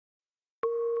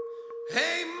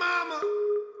Hey mama,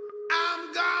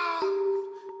 I'm gone.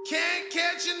 Can't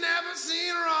catch you, never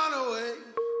seen Runaway.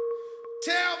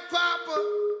 Tell Papa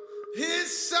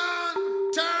his son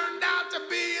turned out to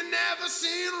be a never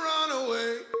seen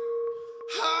Runaway.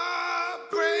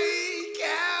 Heartbreak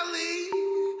Alley,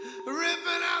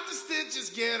 ripping out the stitches,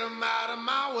 get 'em out of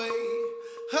my way.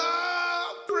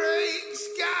 Heartbreak's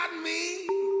got me.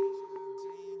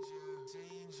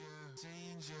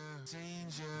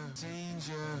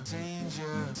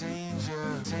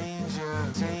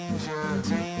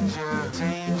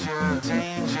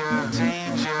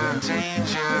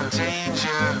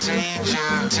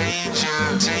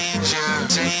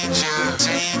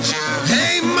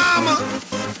 Hey mama,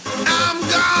 I'm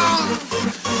gone.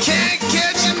 Can't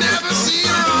catch you, never see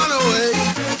you run away.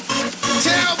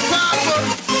 Tell Papa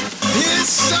his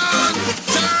son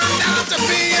turned out to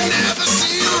be a never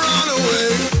see you run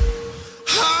away.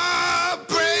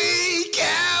 Heartbreak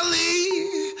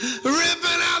Alley,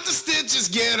 ripping out the stitches,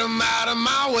 get 'em out of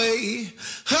my way.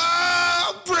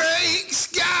 Heartbreak's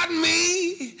got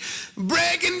me,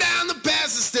 breaking down the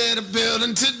past instead of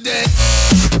building today.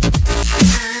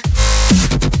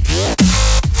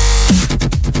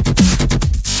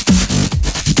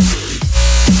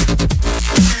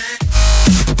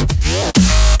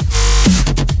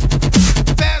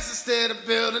 Past instead of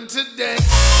building today.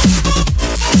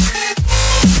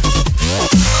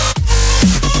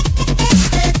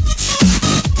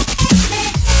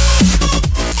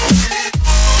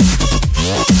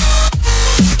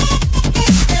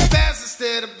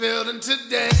 Instead of building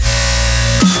today.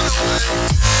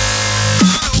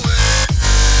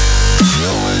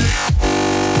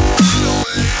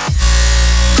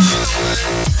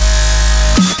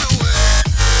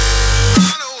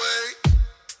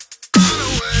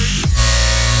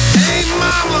 Hey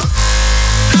mama,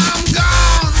 I'm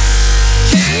gone.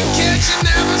 Can't catch you,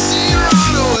 never see you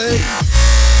run away.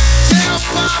 Tell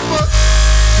Papa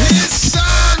his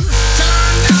son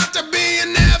turned out to be a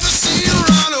never see you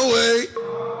run away.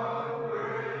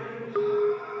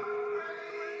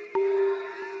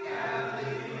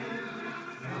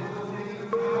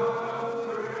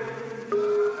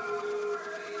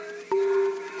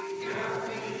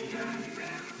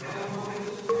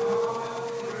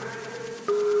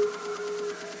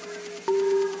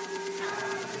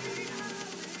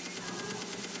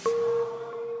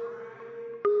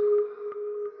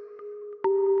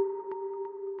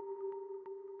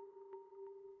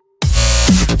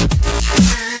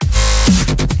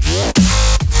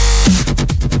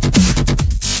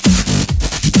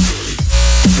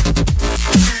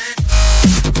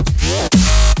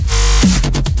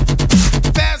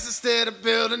 Instead of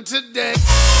building today.